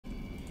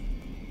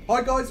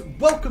Hi guys,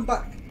 welcome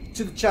back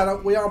to the channel.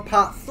 We are on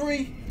part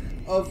 3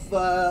 of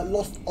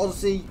Lost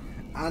Odyssey,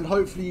 and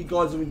hopefully you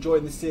guys are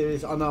enjoying the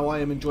series. I know I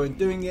am enjoying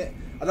doing it.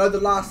 I know the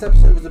last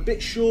episode was a bit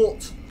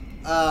short,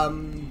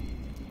 but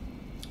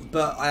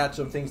I had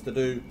some things to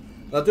do.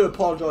 And I do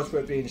apologise for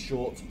it being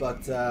short,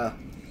 but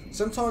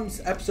sometimes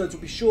episodes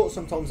will be short,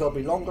 sometimes they'll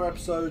be longer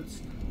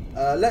episodes.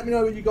 Let me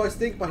know what you guys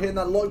think by hitting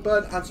that like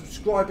button and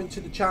subscribing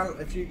to the channel.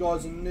 If you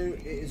guys are new,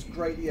 it is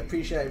greatly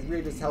appreciated. It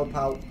really does help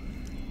out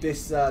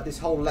this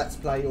whole let's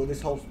play or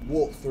this whole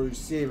walkthrough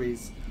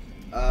series.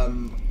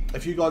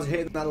 If you guys are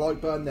hitting that like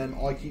button, then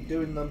I keep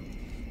doing them.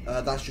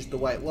 That's just the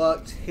way it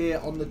works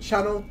here on the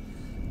channel.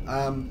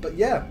 But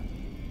yeah,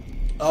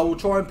 I will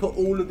try and put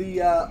all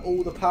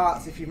the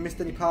parts, if you've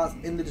missed any parts,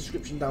 in the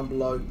description down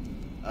below.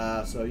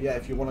 So yeah,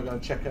 if you want to go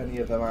and check any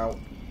of them out,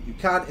 you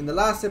can. In the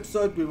last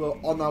episode, we were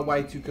on our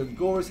way to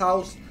Kongora's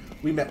house.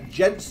 We met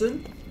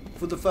Jensen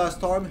for the first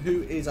time,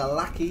 who is a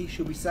lackey,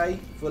 should we say,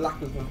 for lack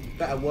of a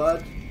better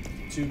word,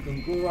 to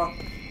Kongora.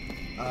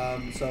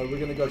 So we're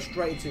going to go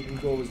straight into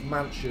Kongora's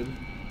mansion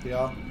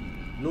here.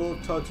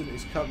 Lord Totem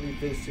is currently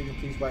visiting.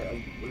 Please wait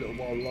a little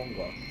while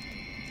longer.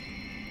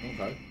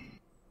 Okay.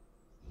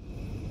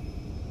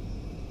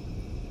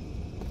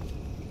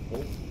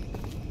 Oh.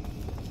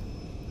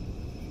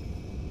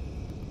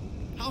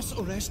 House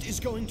arrest is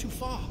going too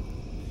far.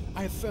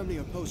 I have firmly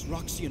opposed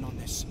Roxian on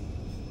this.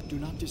 Do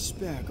not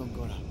despair,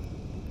 Kongora.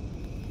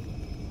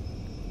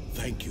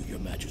 Thank you, Your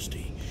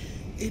Majesty.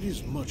 It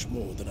is much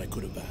more than I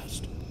could have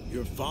asked.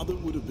 Your father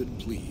would have been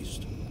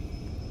pleased.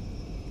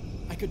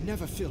 I could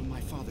never fill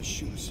my father's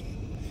shoes.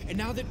 And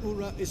now that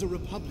Ura is a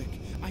republic,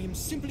 I am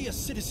simply a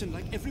citizen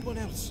like everyone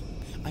else.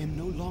 I am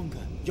no longer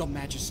Your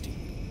Majesty.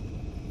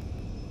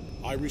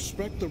 I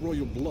respect the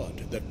royal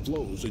blood that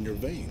flows in your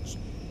veins.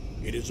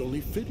 It is only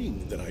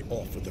fitting that I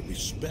offer the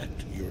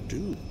respect you're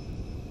due.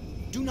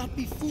 Do not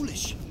be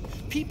foolish.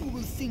 People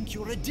will think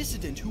you're a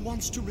dissident who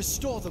wants to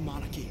restore the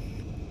monarchy.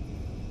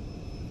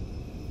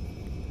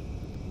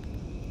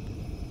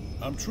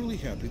 I'm truly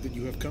happy that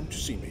you have come to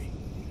see me.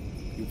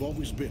 You've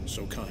always been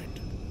so kind.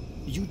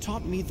 You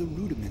taught me the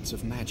rudiments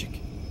of magic.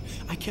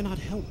 I cannot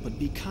help but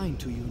be kind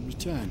to you in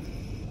return.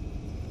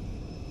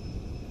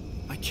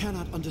 I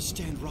cannot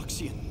understand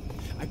Roxian.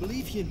 I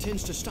believe he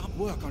intends to stop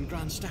work on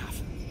Grand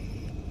Staff.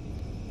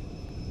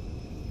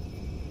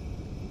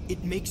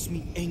 It makes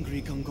me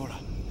angry, Kongora.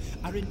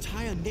 Our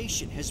entire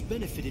nation has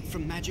benefited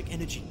from magic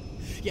energy,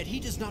 yet he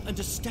does not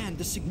understand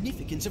the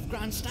significance of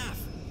Grand Staff.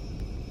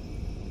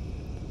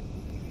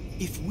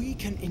 If we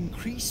can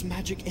increase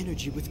magic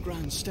energy with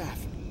Grand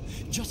Staff,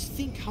 just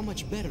think how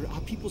much better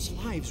our people's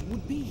lives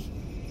would be.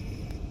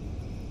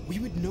 We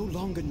would no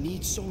longer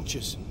need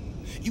soldiers.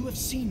 You have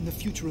seen the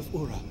future of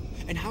Ura,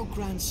 and how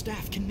Grand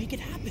Staff can make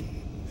it happen.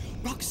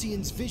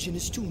 Roxian's vision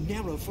is too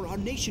narrow for our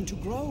nation to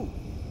grow.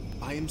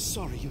 I am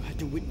sorry you had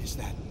to witness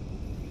that.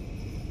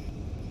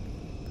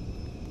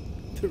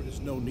 There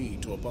is no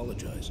need to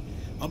apologize.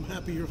 I'm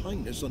happy Your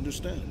Highness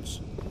understands.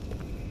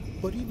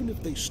 But even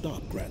if they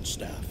stop Grand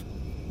Staff,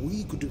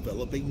 we could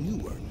develop a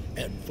newer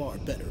and far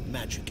better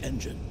magic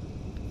engine.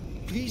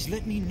 Please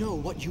let me know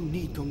what you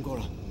need,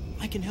 Kongora.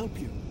 I can help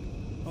you.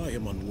 I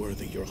am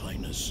unworthy, Your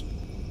Highness.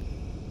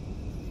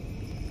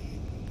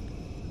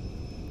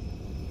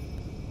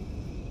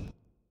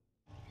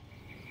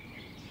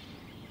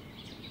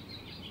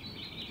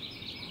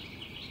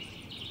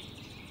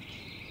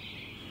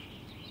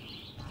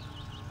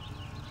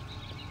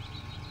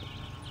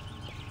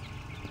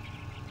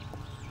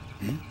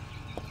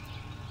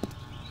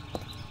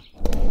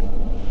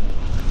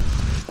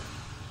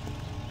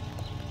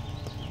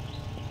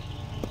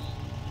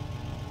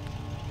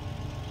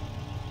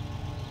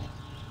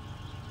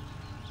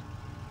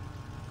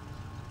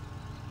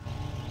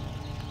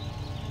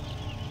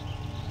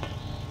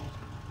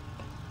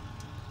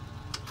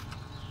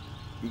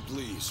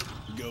 Please,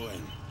 go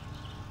in.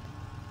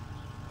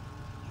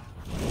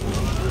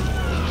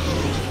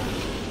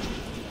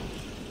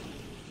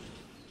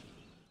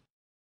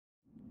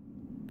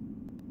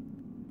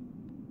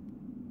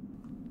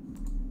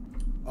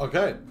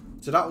 Okay,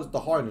 so that was the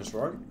Highness,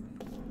 right?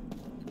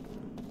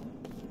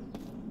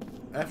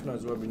 F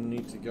knows where we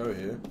need to go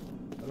here.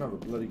 I don't have a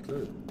bloody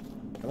clue.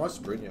 Can I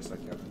sprint? Yes, I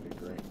can. Okay,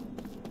 great.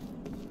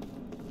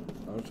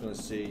 I'm just going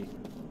to see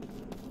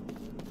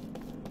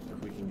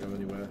if we can go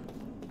anywhere.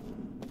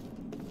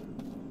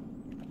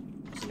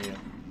 Here.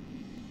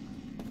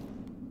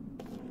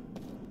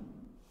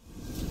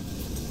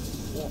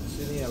 What's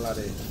in here,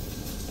 laddie?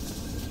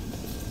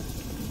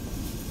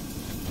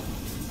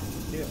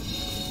 Here.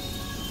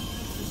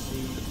 You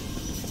see,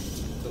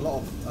 there's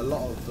a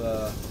lot of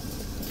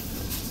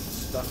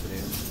stuff in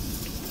here.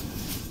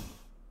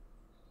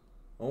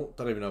 Oh,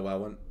 don't even know where I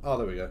went. Oh,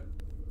 there we go.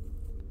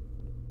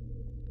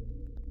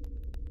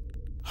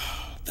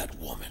 That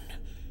woman.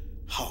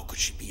 How could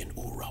she be in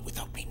Ura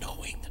without me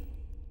knowing?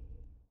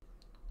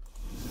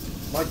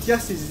 My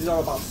guess is it's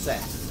all about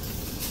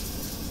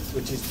SETH,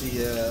 which is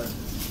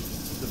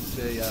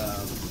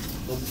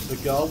the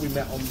girl we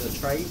met on the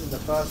train in the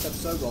first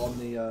episode, or on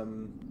the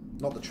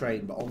not the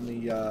train, but on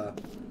the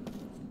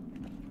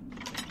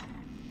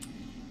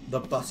the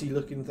bussy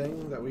looking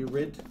thing that we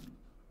rid.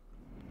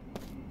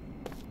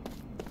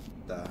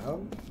 The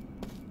hell?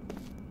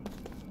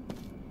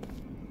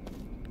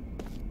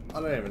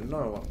 I don't even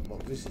know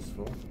what this is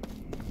for.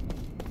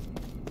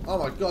 Oh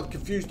my god,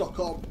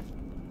 confused.com.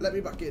 Let me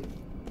back in.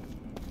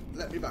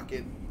 Let me back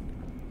in.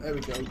 There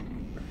we go.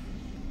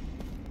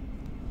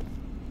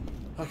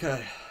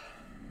 Okay.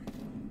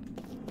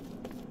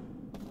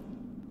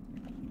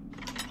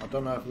 I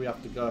don't know if we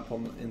have to go up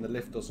on in the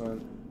lift or something,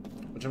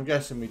 which I'm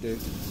guessing we do.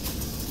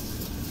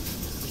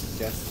 Just a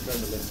guess. Go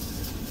in the lift.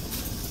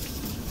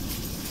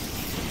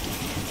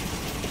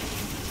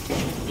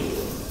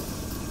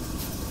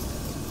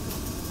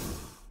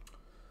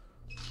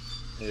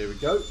 Here we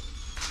go.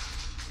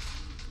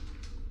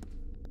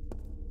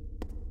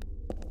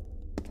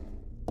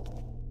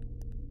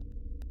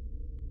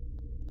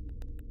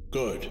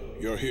 Good,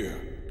 you're here.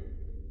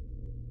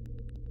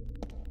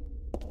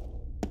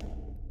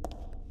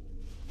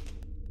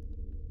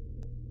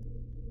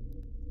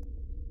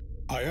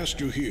 I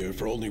asked you here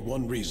for only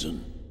one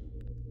reason.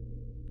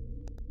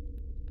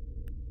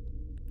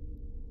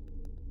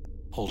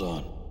 Hold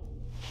on.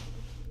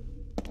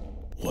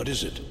 What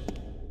is it?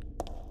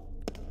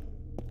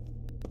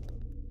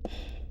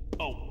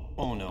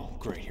 Oh no.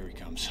 Great, here he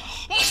comes.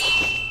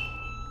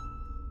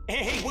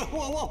 Hey,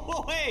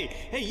 whoa,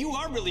 hey, you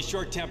are really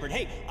short-tempered.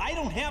 Hey, I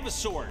don't have a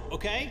sword,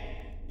 okay?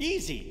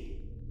 Easy.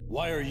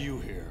 Why are you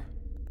here?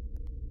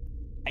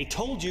 I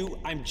told you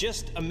I'm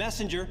just a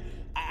messenger.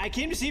 I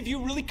came to see if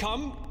you really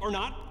come or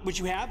not, which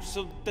you have,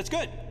 so that's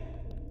good.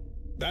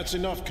 That's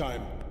enough,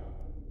 Kaim.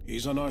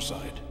 He's on our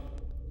side.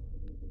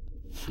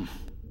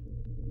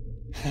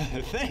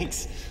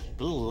 Thanks.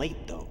 A little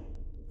late, though.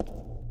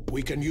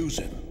 We can use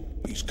him.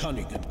 He's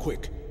cunning and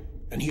quick,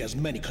 and he has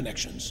many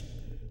connections.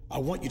 I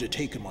want you to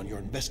take him on your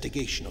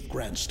investigation of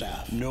Grand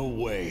Staff. No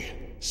way,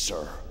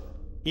 sir.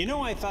 You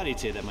know, I thought he'd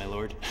say that, my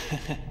lord.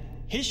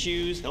 His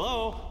shoes,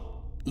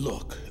 hello?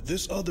 Look,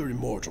 this other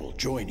immortal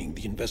joining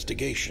the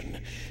investigation,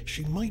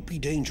 she might be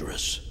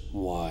dangerous.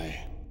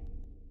 Why?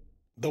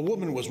 The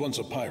woman was once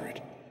a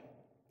pirate.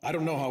 I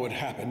don't know how it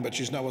happened, but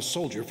she's now a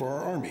soldier for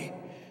our army.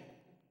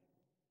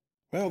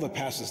 Well, the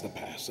past is the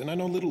past, and I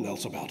know little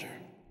else about her.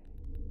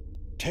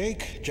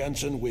 Take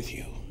Jensen with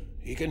you.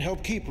 He can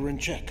help keep her in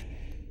check.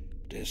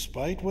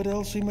 Despite what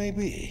else he may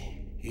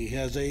be, he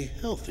has a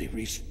healthy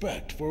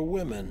respect for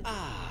women.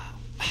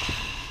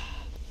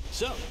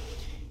 So,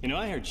 you know,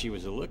 I heard she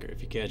was a looker,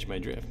 if you catch my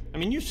drift. I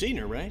mean, you've seen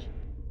her, right?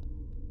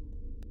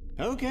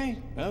 Okay,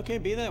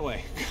 be that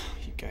way.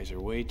 You guys are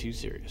way too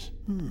serious.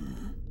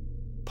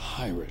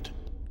 Pirate.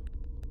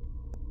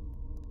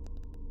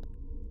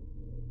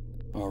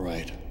 All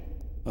right.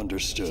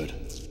 Understood.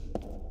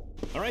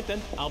 All right,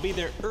 then. I'll be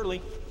there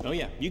early. Oh,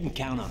 yeah, you can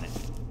count on it.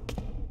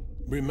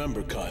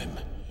 Remember, Kaim,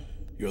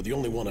 you're the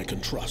only one I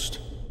can trust.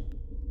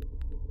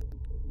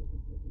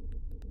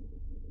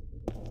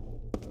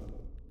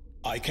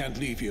 I can't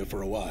leave here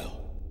for a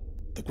while.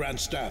 The Grand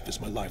Staff is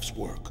my life's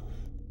work.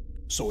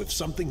 So if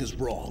something is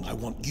wrong, I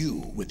want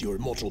you, with your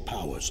immortal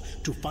powers,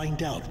 to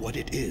find out what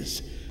it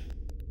is.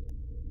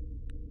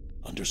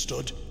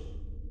 Understood?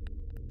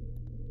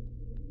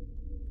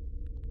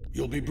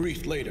 You'll be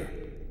briefed later.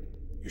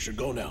 You should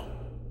go now.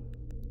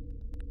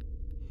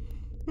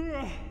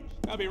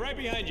 I'll be right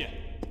behind you.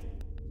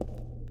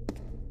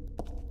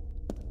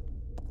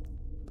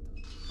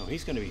 Oh,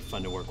 he's gonna be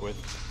fun to work with.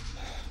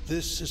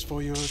 This is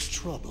for your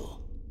trouble.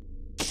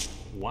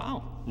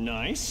 Wow,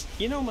 nice.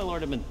 You know, my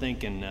lord, I've been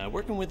thinking,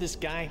 working with this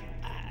guy,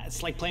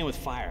 it's like playing with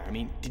fire. I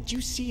mean, did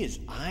you see his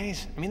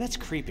eyes? I mean, that's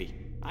creepy.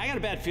 I got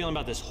a bad feeling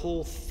about this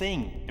whole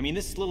thing. I mean,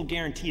 this little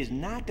guarantee is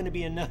not gonna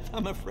be enough,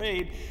 I'm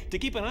afraid, to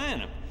keep an eye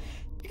on him.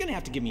 You're gonna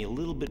have to give me a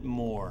little bit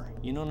more,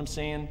 you know what I'm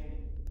saying?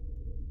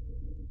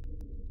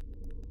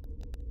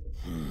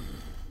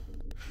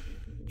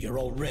 You're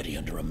already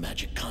under a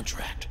magic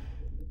contract.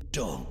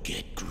 Don't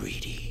get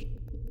greedy.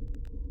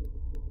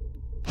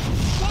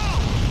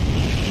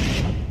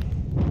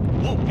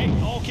 Whoa, hey,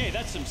 okay,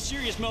 that's some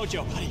serious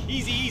mojo, buddy.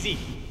 Easy, easy.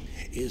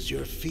 Is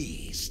your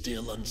fee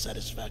still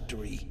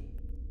unsatisfactory?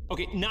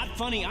 Okay, not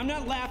funny. I'm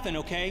not laughing,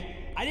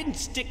 okay? I didn't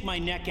stick my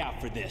neck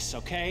out for this,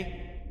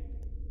 okay?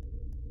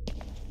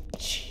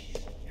 Jeez,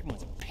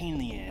 everyone's a pain in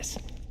the ass.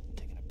 I'm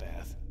taking a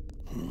bath.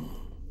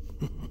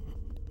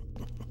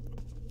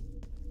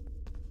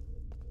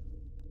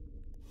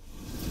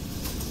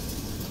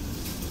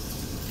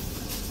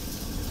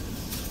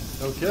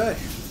 Okay.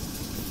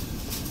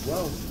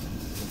 Well.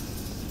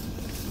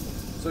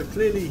 So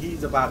clearly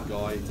he's a bad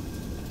guy.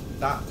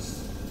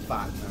 That's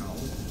fact now.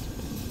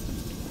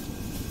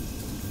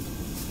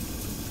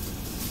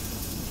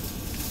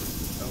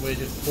 And we're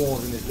just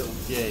pausing this little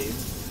game.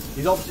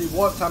 He's obviously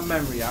wiped our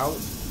memory out.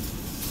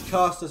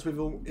 Cast us with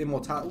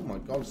immortality. Oh my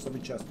god, it's on my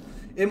chest.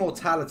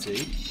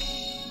 Immortality.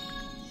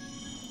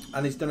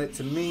 And he's done it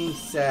to me,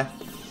 Seth.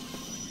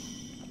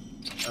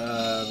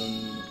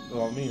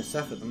 Well, me and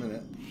Seth at the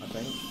minute, I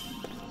think.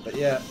 But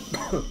yeah.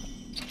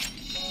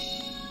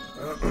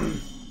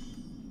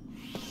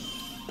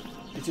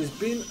 It has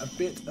been a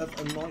bit of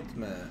a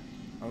nightmare,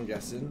 I'm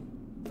guessing,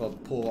 for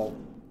poor old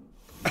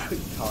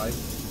Kaim.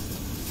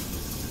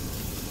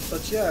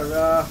 But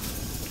yeah,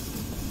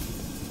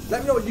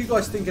 let me know what you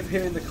guys think of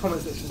here in the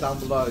comments section down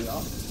below.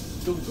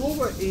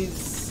 Gongora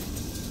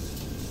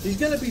he's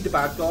going to be the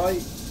bad guy.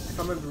 If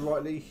I remember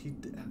rightly,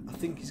 I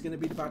think he's going to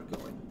be the bad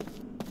guy.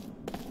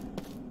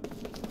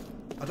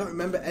 I don't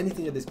remember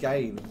anything of this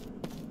game.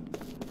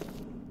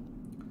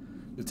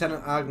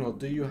 Lieutenant Agnor,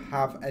 do you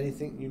have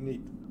anything you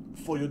need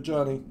for your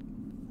journey?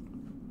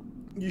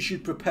 You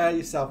should prepare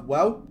yourself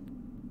well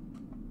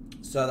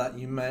so that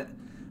you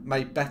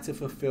may better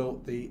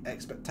fulfill the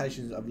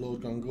expectations of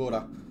Lord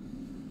Gongora.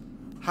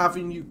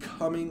 Having you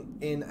coming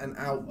in and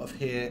out of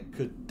here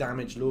could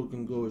damage Lord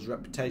Gongora's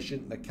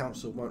reputation. The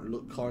council won't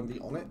look kindly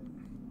on it.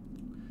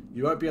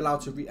 You won't be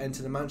allowed to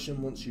re-enter the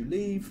mansion once you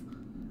leave.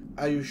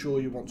 Are you sure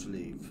you want to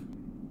leave?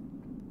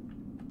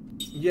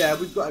 Yeah,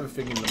 we've got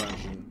everything in the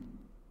mansion.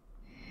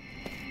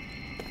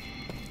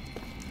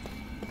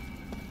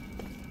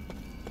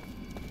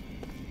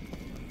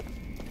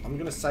 I'm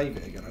going to save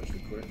it again,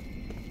 actually, quick.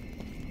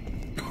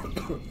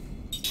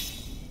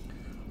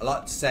 I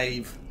like to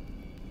save.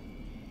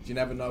 You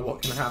never know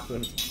what can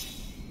happen.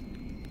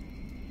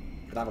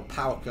 Could have a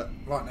power cut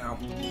right now.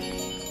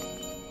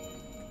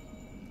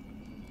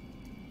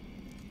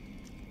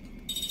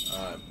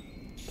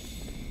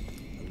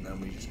 And then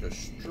we just go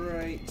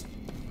straight.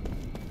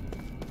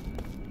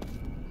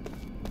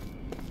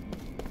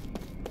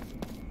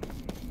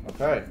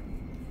 Okay.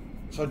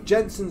 So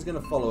Jensen's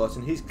going to follow us,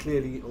 and he's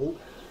clearly... Oh.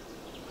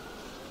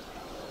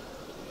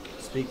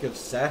 Speak of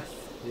Seth,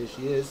 here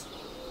she is.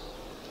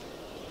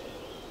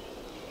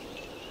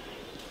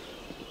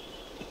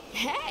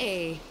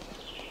 Hey!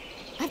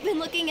 I've been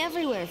looking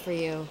everywhere for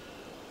you.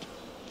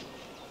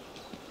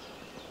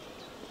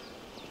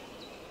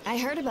 I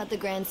heard about the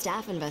Grand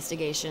Staff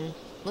investigation.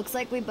 Looks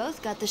like we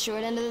both got the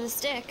short end of the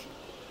stick.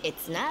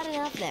 It's not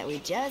enough that we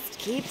just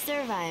keep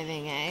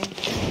surviving, eh?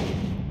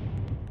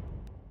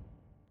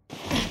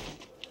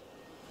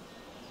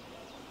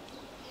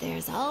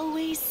 There's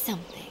always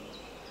something.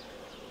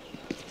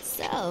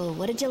 So,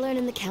 what did you learn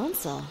in the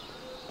council?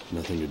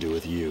 Nothing to do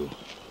with you.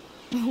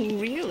 Oh,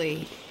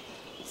 really?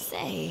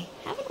 Say,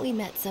 haven't we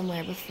met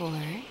somewhere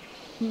before?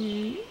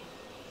 Hmm?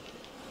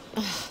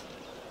 Ugh.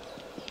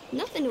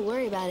 Nothing to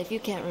worry about if you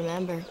can't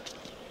remember.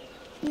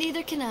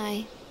 Neither can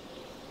I.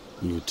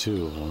 You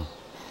too, huh?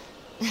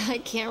 I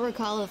can't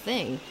recall a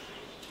thing.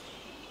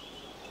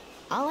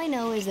 All I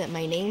know is that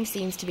my name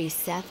seems to be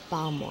Seth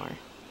BALMORE.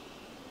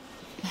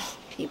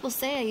 People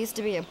say I used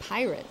to be a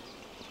pirate.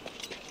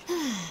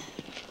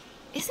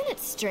 Isn't it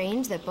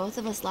strange that both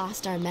of us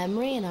lost our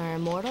memory and are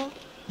immortal?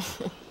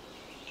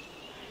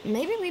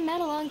 Maybe we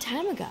met a long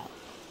time ago.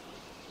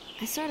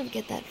 I sort of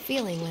get that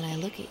feeling when I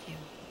look at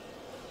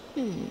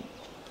you.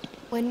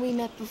 When we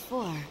met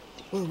before,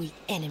 were we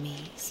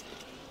enemies?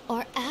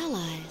 Or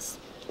allies?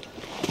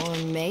 Or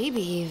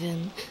maybe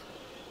even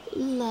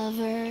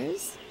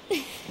lovers?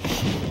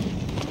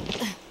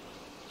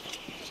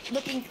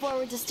 Looking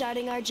forward to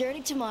starting our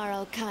journey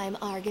tomorrow, Kaim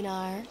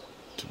Argonar.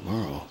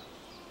 Tomorrow?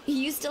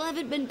 You still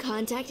haven't been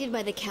contacted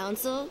by the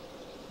council?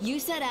 You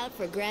set out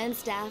for Grand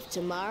Staff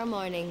tomorrow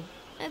morning.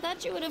 I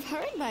thought you would have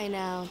heard by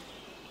now.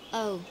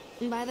 Oh,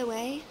 and by the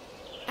way,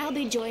 I'll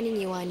be joining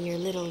you on your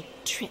little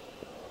trip.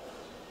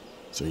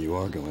 So you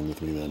are going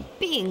with me then?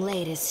 Being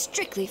late is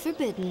strictly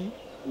forbidden.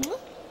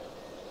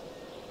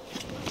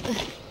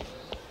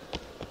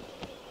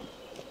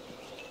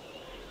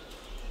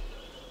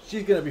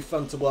 She's going to be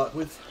fun to work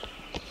with.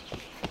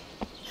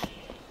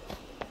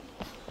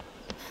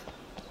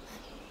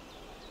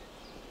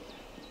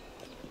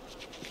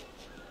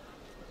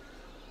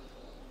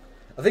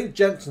 I think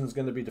Jensen's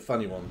going to be the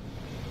funny one,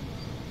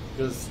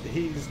 because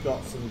he's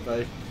got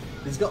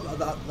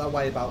that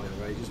way about him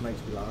where he just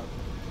makes me laugh.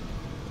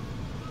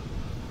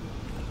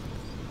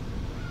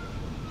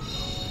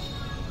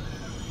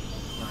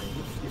 Man,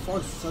 you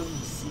find so many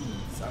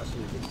seeds,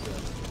 actually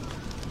ridiculous.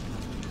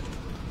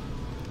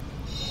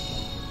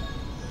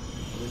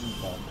 Wind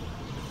bomb.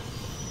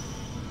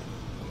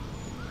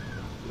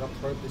 Did I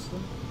probe this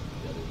one?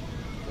 Yeah, I did.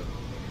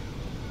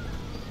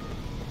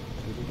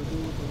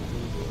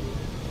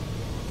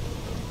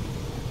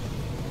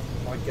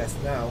 My guess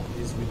now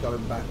is we're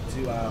going back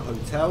to our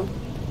hotel.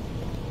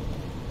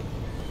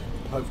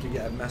 Hopefully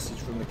get a message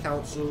from the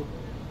council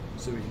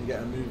so we can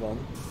get a move on.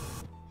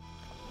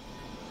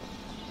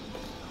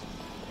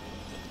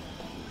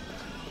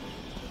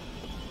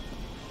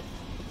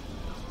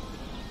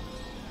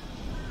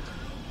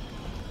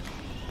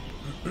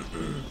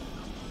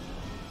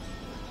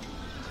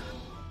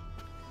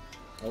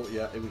 Oh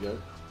yeah, here we go.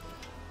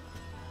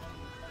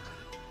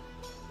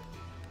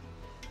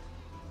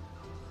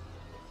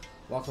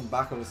 Welcome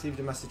back. I received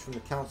a message from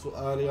the council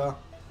earlier.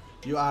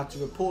 You are to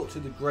report to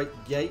the Great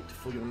Gate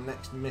for your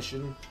next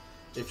mission.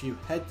 If you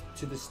head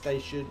to the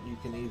station, you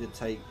can either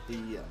take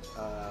the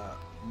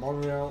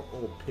monorail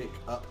or pick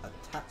up a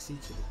taxi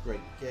to the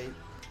Great Gate.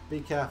 Be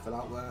careful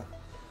out there.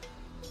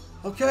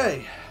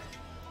 Okay.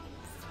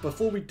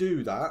 Before we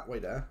do that,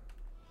 wait there.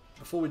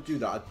 Before we do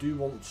that, I do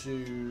want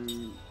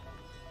to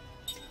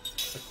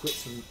equip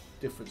some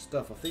different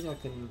stuff. I think I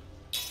can...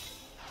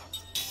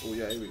 Oh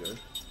yeah, here we go.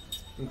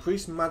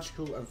 Increased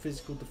magical and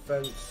physical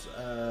defense,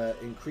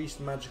 increased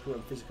magical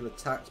and physical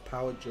attacks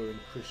powered during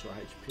critical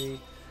HP,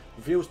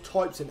 reveals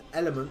types and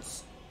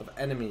elements of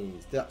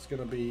enemies. That's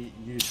going to be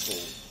useful.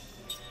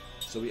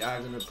 So we are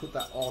going to put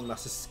that on.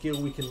 That's a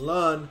skill we can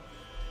learn.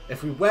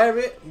 If we wear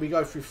it, we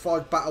go through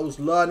 5 battles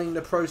learning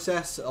the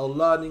process or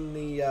learning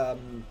the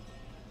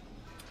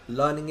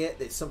learning it.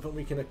 It's something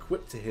we can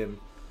equip to him.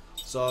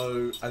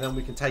 So, and then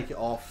we can take it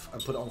off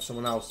and put it on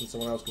someone else, and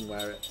someone else can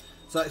wear it.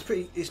 So it's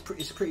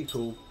pretty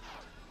cool.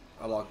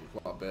 I like it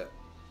quite a bit.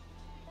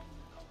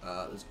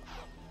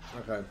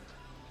 Okay.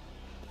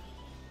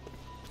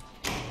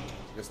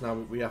 I guess now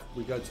we go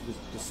to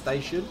the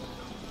station,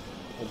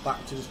 or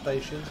back to the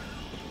station,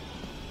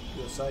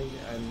 you'll say,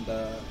 and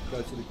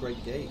go to the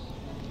Great Gate.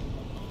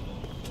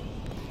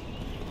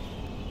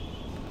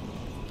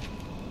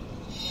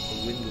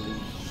 The Windley.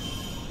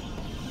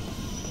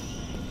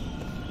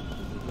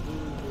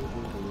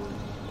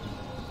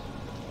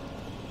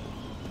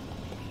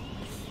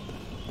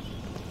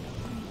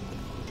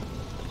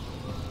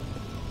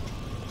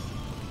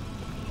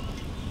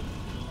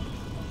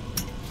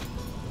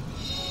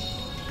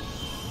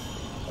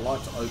 I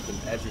like to open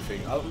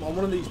everything. I'm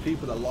one of these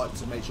people that like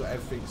to make sure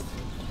everything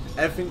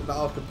that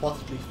I could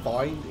possibly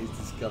find is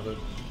discovered.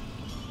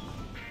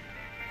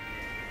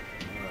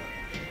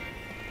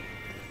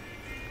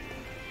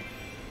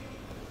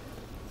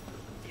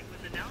 It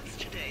was announced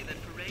today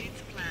that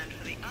parades planned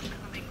for the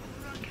upcoming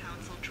Ura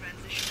Council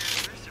Transition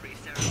Anniversary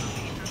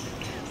Ceremony have been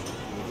cancelled.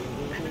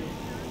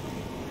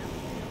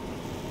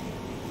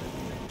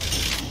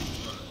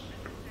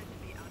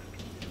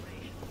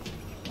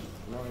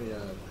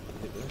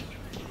 Hit this.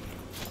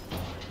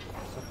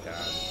 It's a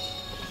cat.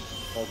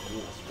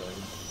 Hogwarts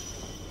game.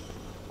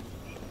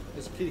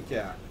 It's a kitty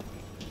cat.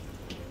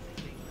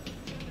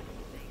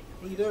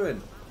 What are you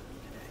doing?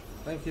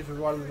 Thank you for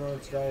riding the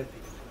road today.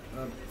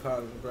 I'm part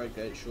of the Great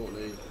Gate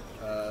shortly.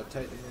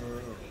 Take the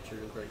to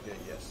the Great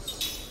Gate,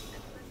 yes.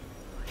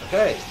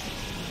 Okay.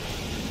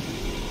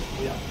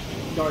 Yeah.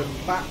 Going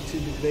back to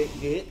the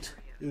Great Gate.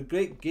 The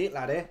Great Gate,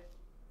 laddie.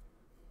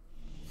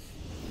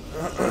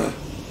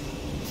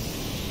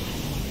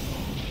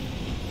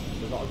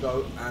 We've got to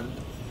go and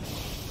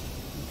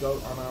go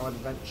on our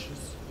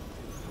adventures.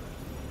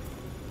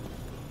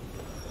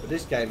 But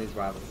this game is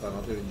rather fun.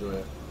 I do enjoy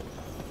it.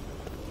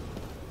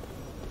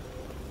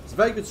 It's a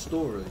very good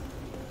story.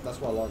 That's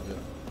why I liked it.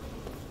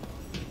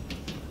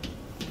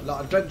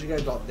 Like adventure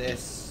games like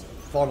this,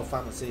 Final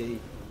Fantasy,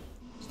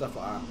 stuff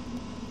like that.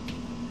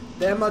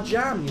 They're my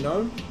jam, you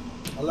know.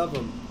 I love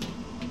them.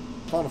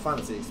 Final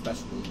Fantasy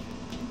especially.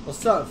 Or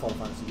certain Final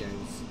Fantasy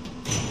games.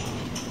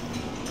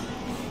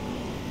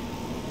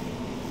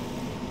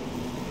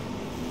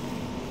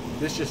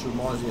 This just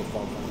reminds me of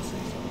Final Fantasy,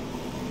 so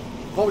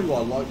probably why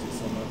I liked it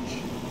so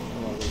much.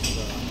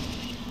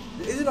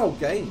 It is an old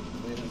game.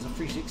 I mean, it's a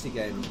 360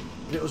 game,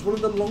 and it was one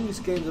of the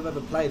longest games I've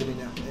ever played. I mean,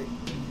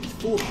 it's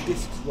 4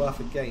 discs worth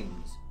of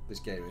games.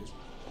 This game is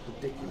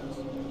ridiculous.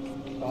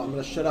 Right, I'm going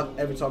to shut up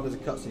every time there's a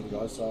cutscene,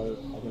 guys. So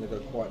I'm going to go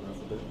quiet now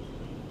for a bit.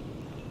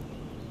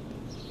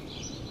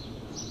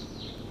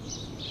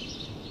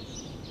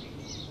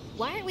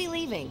 Why aren't we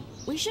leaving?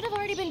 We should have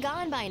already been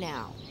gone by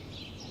now.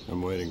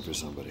 I'm waiting for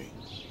somebody.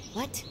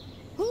 What?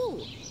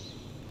 Who?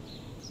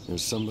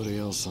 There's somebody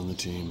else on the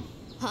team.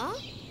 Huh?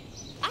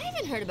 I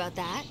haven't heard about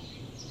that.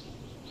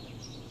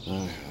 I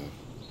have.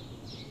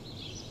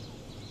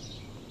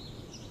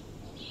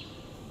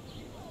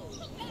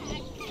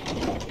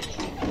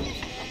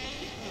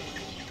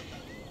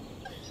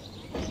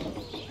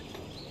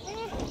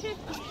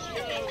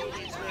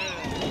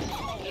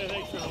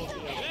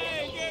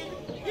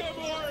 Good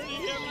morning,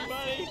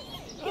 everybody.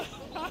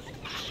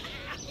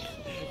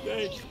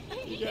 Thanks.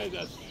 You guys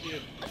are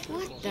shit.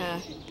 What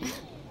the?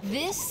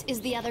 This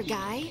is the other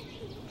guy?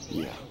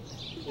 Yeah.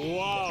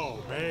 Whoa,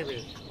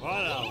 baby.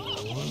 What a...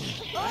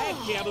 I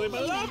can't believe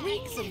I love He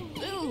reeks of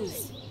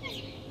booze.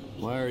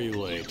 Why are you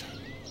late?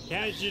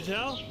 Can't you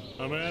tell?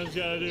 A man's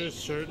got to do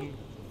certain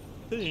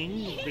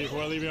things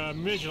before leaving on a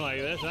mission like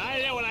this. And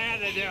I know what I had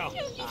to do.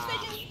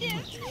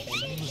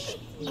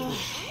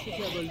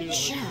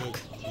 Jerk.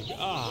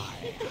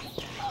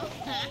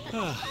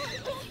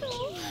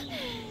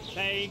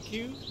 Thank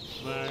you,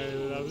 my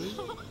lovely.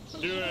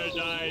 Do or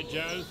die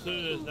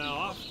Johnson is now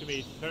off to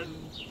meet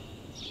certain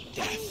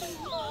death.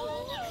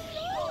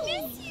 I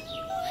miss you.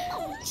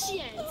 Oh,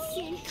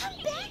 Jensen, come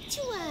back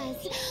to us.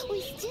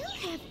 We still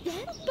have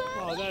that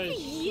bottle Oh, that is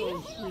for you.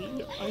 so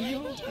sweet. I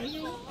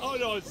know. Oh,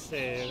 don't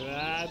say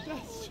that.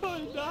 That's so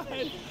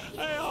nice.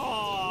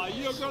 Oh,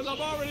 you girls,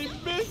 I'm already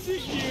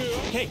missing you.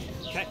 Hey,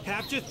 can I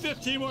have just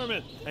 15 more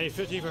minutes? I need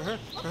 15 for her,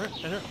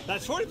 and her.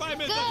 That's 45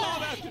 minutes. That's all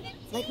I'm asking.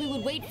 Like we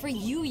would wait for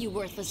you, you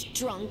worthless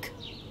drunk.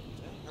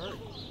 That hurt.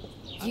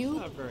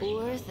 You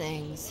poor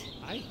things.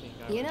 I think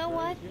You know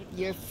what?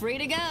 You're free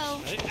to go.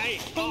 Hey,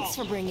 Thanks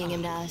for bringing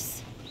him to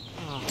us.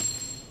 Well,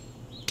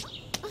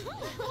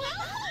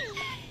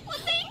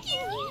 thank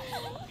you.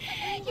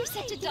 You're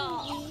such a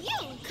doll.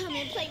 You come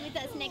and play with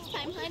us next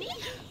time, honey.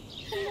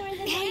 nothing more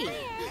than Hey,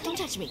 that. don't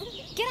touch me.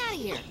 Get out of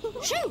here.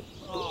 Shoot!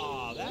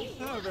 Oh, that's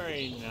not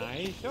very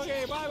nice.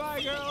 Okay,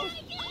 bye-bye, girls.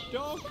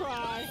 Don't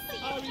cry.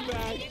 I'll be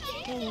back.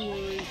 Don't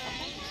worry.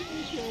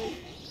 Okay.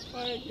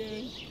 Bye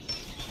again.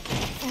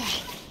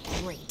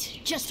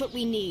 Great. Just what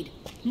we need.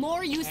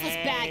 More useless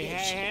baggage.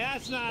 Hey,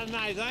 that's not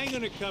nice. I ain't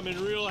gonna come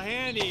in real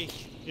handy.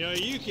 You know,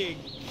 you can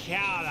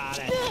count on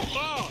it.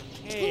 Oh,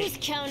 hey. Who's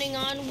counting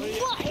on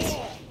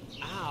what?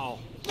 Ow.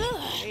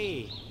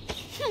 Hey.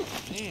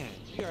 Man,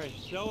 you are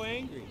so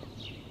angry.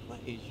 What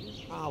is your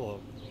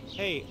problem?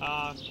 Hey,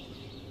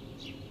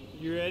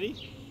 you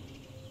ready?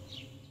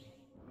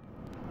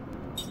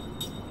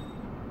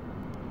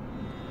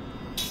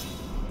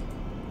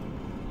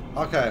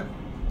 Okay.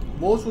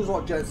 Mortals are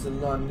objects that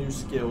learn new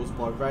skills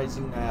by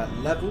raising their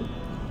level,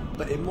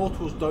 but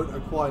Immortals don't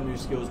acquire new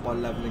skills by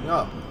leveling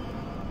up.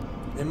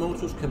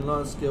 Immortals can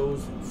learn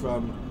skills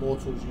from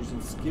Mortals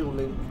using skill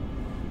link.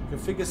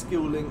 Configure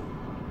skill link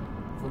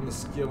from the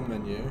skill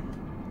menu.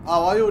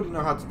 Oh, I already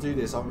know how to do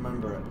this, I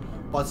remember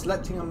it. By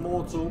selecting a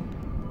Mortal,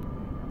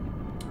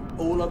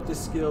 all of the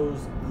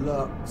skills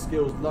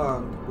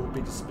learned will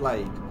be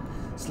displayed.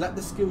 Select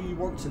the skill you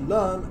want to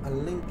learn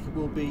and link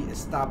will be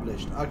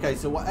established. Okay,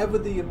 so whatever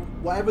the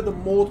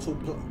mortal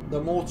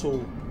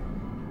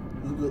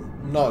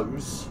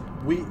knows,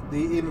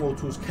 the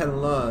Immortals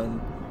can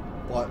learn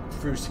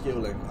through skill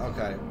link.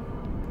 Okay.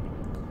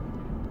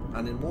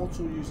 An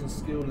Immortal using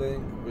skill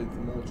link with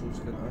Mortals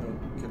can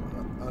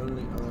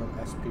only earn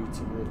SP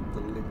towards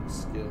the link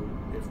skill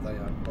if they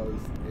are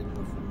both in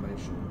the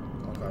formation.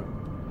 Okay.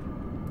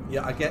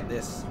 Yeah, I get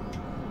this.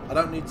 I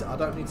don't need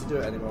to do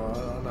it anymore.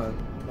 I know.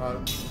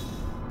 No.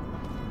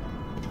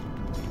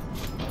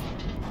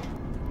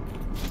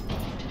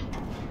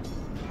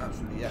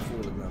 Absolutely F all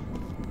of them.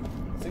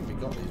 I think we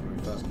got these when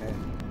we first came.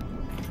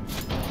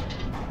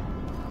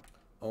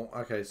 Oh,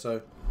 okay,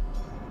 so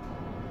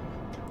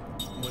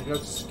when we go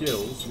to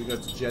skills, we go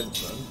to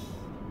Gentleman.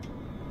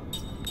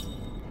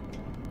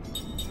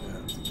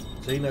 Yeah.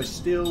 So you know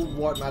steel,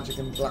 white magic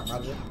and black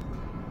magic.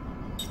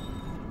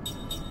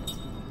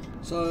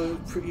 So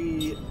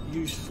pretty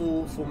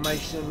useful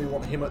formation. We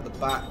want him at the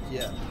back.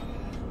 Yeah,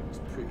 it's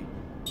pretty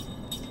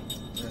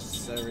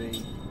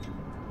necessary.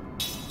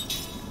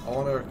 I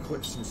want to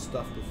equip some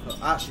stuff with her.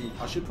 Actually,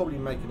 I should probably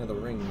make another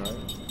ring though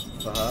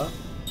for her.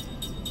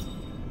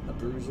 A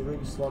bruiser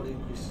ring, slightly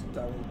increased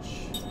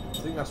damage. I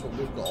think that's what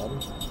we've got on.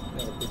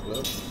 Have a quick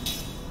look.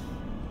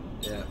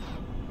 Yeah.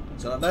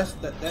 So let's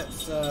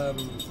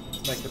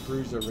make a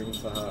bruiser ring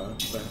for her.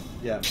 For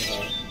her.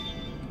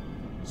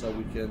 So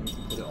we can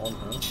put it on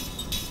her.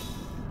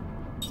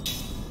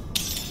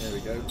 There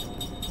we go.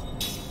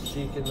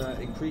 She can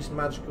increase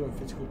magical and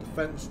physical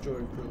defense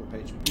during critical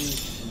HP.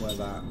 She can wear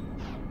that.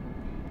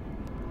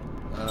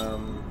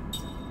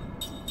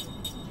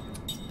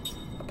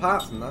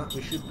 Apart from that,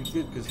 we should be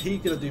good because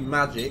he's going to do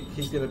magic.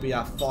 He's going to be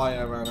our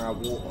fire and our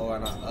water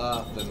and our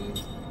earth and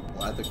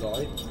whatever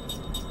guy.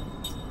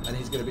 And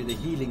he's going to be the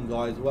healing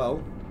guy as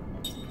well.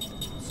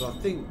 So I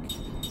think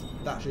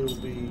that should all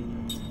be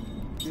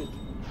good.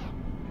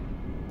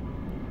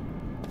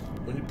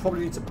 We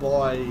probably need to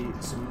buy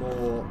some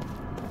more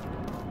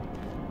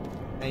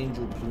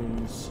angel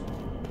plumes.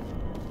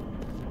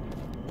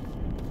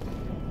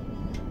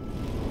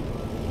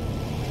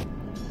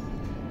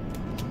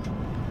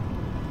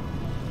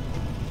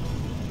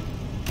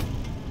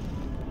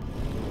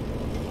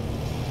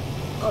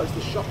 Oh, it's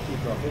the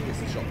shopkeeper. I think it's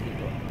the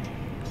shopkeeper.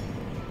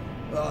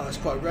 Oh, it's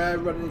quite rare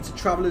running into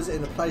travellers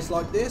in a place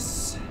like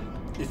this.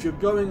 If you're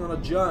going on a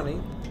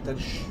journey, then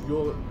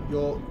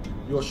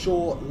you're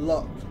sure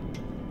luck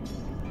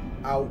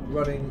out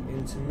running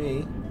into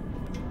me.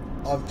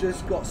 I've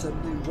just got some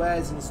new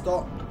wares in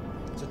stock,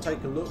 so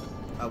take a look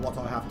at what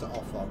I have to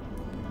offer.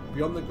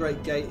 Beyond the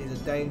Great Gate is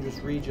a dangerous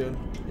region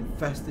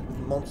infested with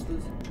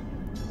monsters.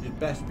 You'd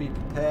best be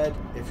prepared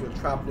if you're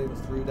travelling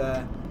through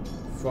there.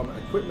 From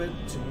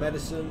equipment to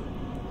medicine,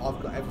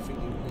 I've got everything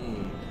you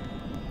need.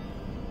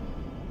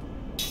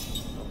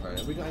 Okay,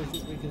 have we got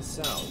anything we can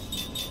sell?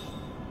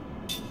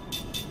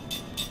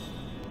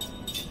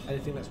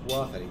 Anything that's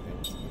worth anything?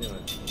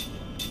 Anyway.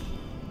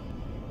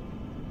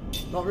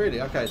 Not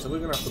really. Okay, so we're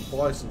going to have to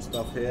buy some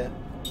stuff here.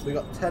 We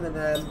got 10 of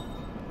them.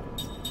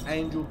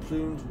 Angel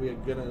plumes, we're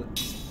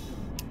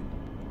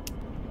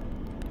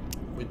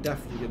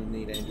definitely going to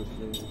need angel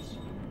plumes.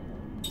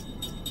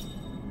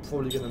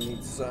 Probably going to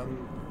need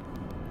some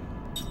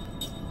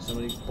of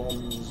these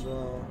bombs as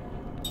well.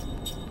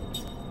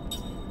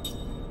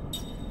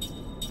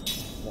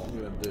 What I'm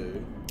going to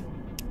do.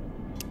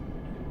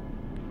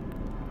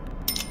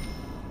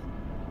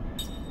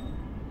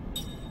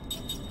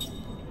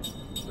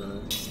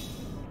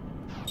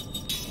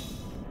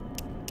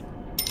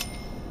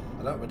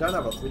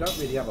 We don't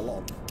really have a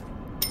lot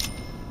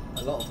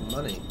of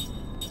money.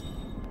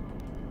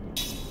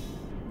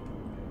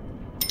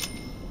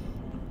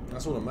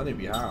 That's all the money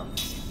we have.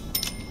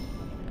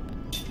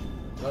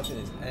 I don't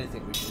think there's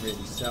anything we can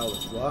really sell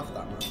that's worth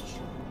that much.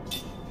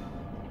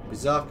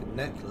 Berserker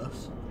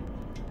necklace.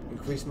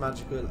 Increased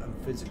magical and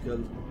physical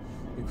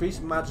Increase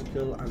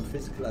magical and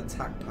physical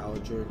attack power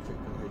during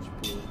critical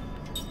HP.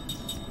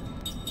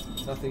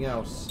 Nothing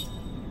else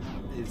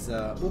is.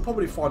 We'll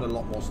probably find a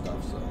lot more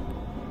stuff, so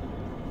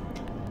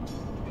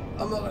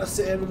I'm not going to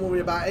sit here and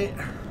worry about it.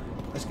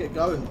 Let's get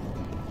going.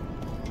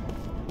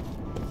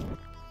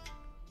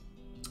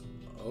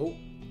 Oh.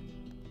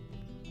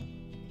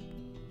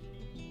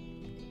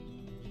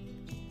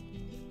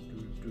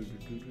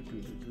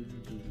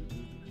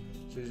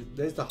 So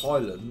there's the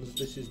Highlands.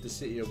 This is the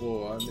city of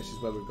Aura, and this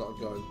is where we've got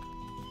to go.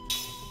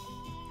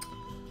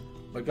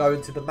 We're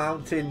going to the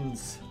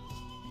mountains.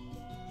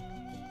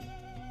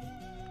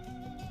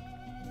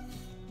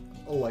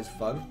 Always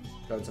fun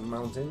going to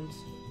mountains.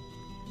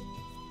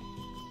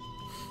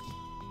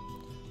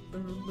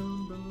 Boom,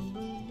 boom, boom, boom,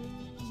 boom,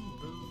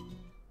 boom.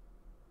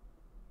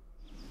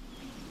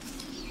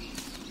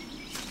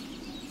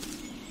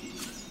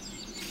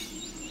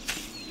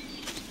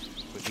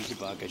 Quick, easy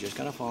bug. I just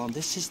gotta follow him.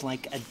 This is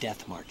like a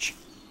death march.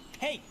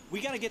 Hey, we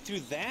gotta get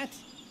through that.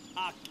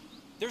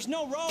 There's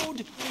no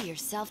road. Pull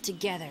yourself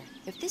together.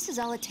 If this is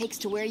all it takes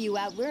to wear you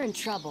out, we're in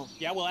trouble.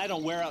 Yeah, well, I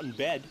don't wear out in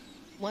bed.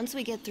 Once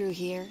we get through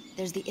here,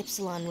 there's the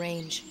Ypsilon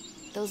Range.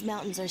 Those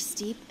mountains are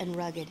steep and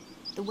rugged.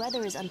 The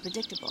weather is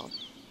unpredictable.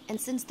 And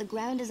since the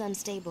ground is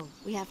unstable,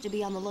 we have to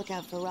be on the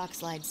lookout for rock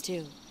slides,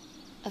 too.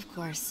 Of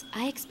course,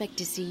 I expect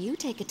to see you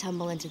take a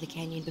tumble into the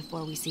canyon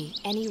before we see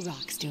any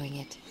rocks doing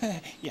it.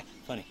 Yeah,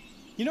 funny.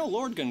 You know,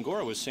 Lord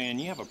Gungora was saying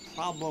you have a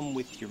problem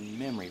with your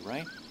memory,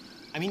 right?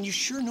 I mean, you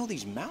sure know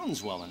these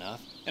mountains well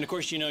enough. And of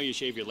course, you know you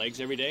shave your legs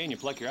every day and you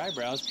pluck your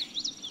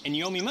eyebrows. And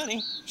you owe me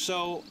money,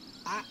 so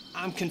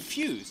I'm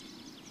confused.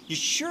 You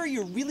sure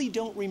you really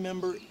don't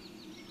remember?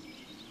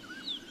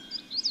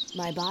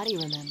 My body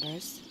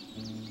remembers.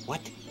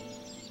 What?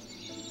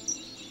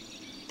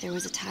 There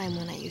was a time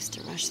when I used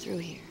to rush through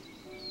here.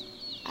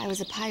 I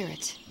was a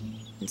pirate,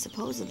 and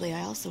supposedly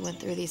I also went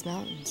through these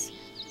mountains.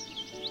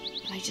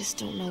 But I just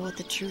don't know what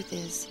the truth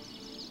is.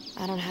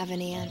 I don't have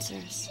any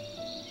answers.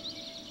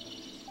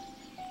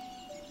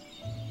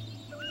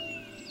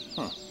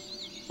 Huh.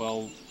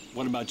 Well,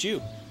 what about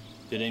you?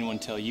 Did anyone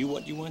tell you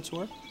what you once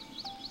were?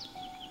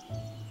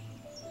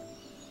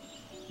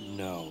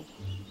 No.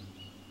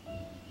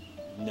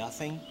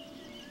 Nothing?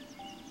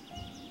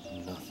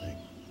 Nothing.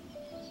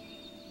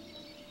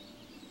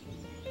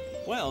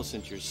 Well,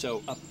 since you're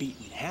so upbeat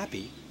and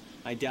happy,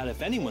 I doubt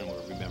if anyone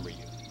will remember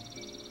you.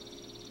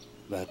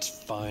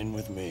 That's fine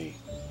with me.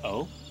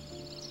 Oh?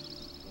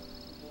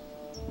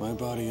 My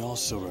body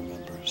also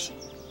remembers.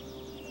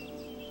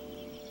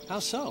 How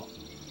so?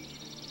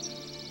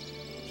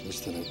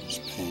 Just that it was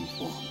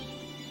painful.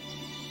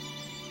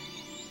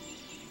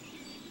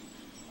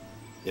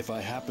 If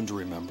I happen to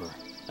remember,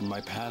 and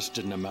my past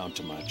didn't amount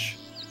to much,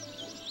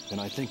 then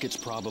I think it's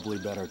probably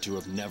better to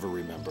have never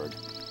remembered.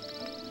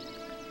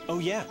 Oh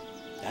yeah,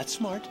 that's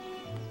smart.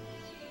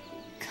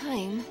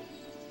 Kaim,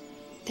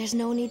 there's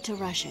no need to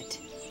rush it.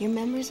 Your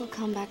memories will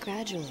come back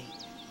gradually.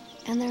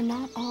 And they're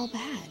not all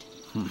bad.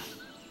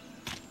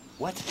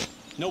 What?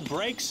 No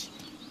breaks?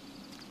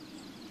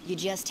 You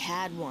just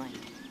had one.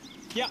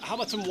 Yeah, how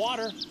about some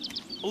water?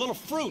 A little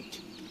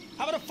fruit?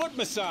 How about a foot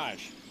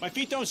massage? My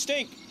feet don't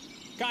stink.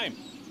 Kaim,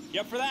 you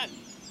up for that?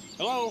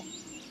 Hello?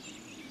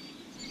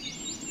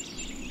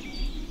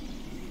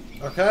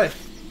 Okay.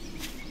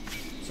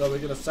 So we're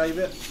going to save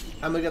it.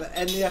 And we're going to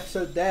end the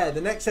episode there.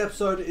 The next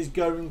episode is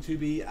going to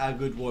be a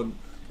good one.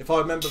 If I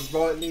remember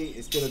rightly,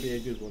 it's going to be a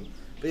good one.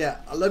 But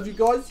yeah, I love you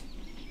guys.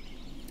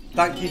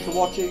 Thank you for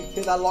watching.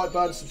 Hit that like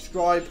button,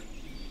 subscribe.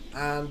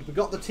 And we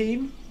got the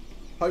team.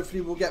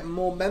 Hopefully we'll get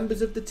more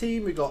members of the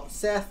team. We got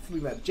Seth, we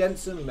met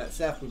Jensen, we met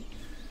Seth.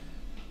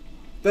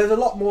 There's a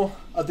lot more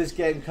of this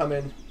game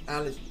coming.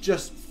 And it's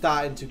just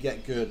starting to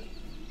get good.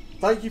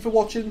 Thank you for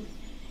watching.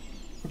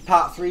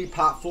 Part 3,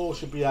 Part 4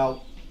 should be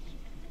out,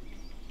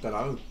 don't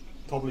know,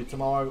 probably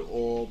tomorrow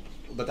or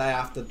the day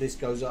after this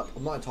goes up.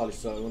 I'm not entirely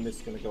certain when this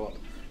is going to go up.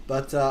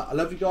 But I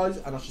love you guys,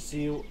 and I shall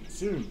see you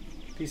soon.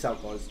 Peace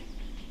out, guys.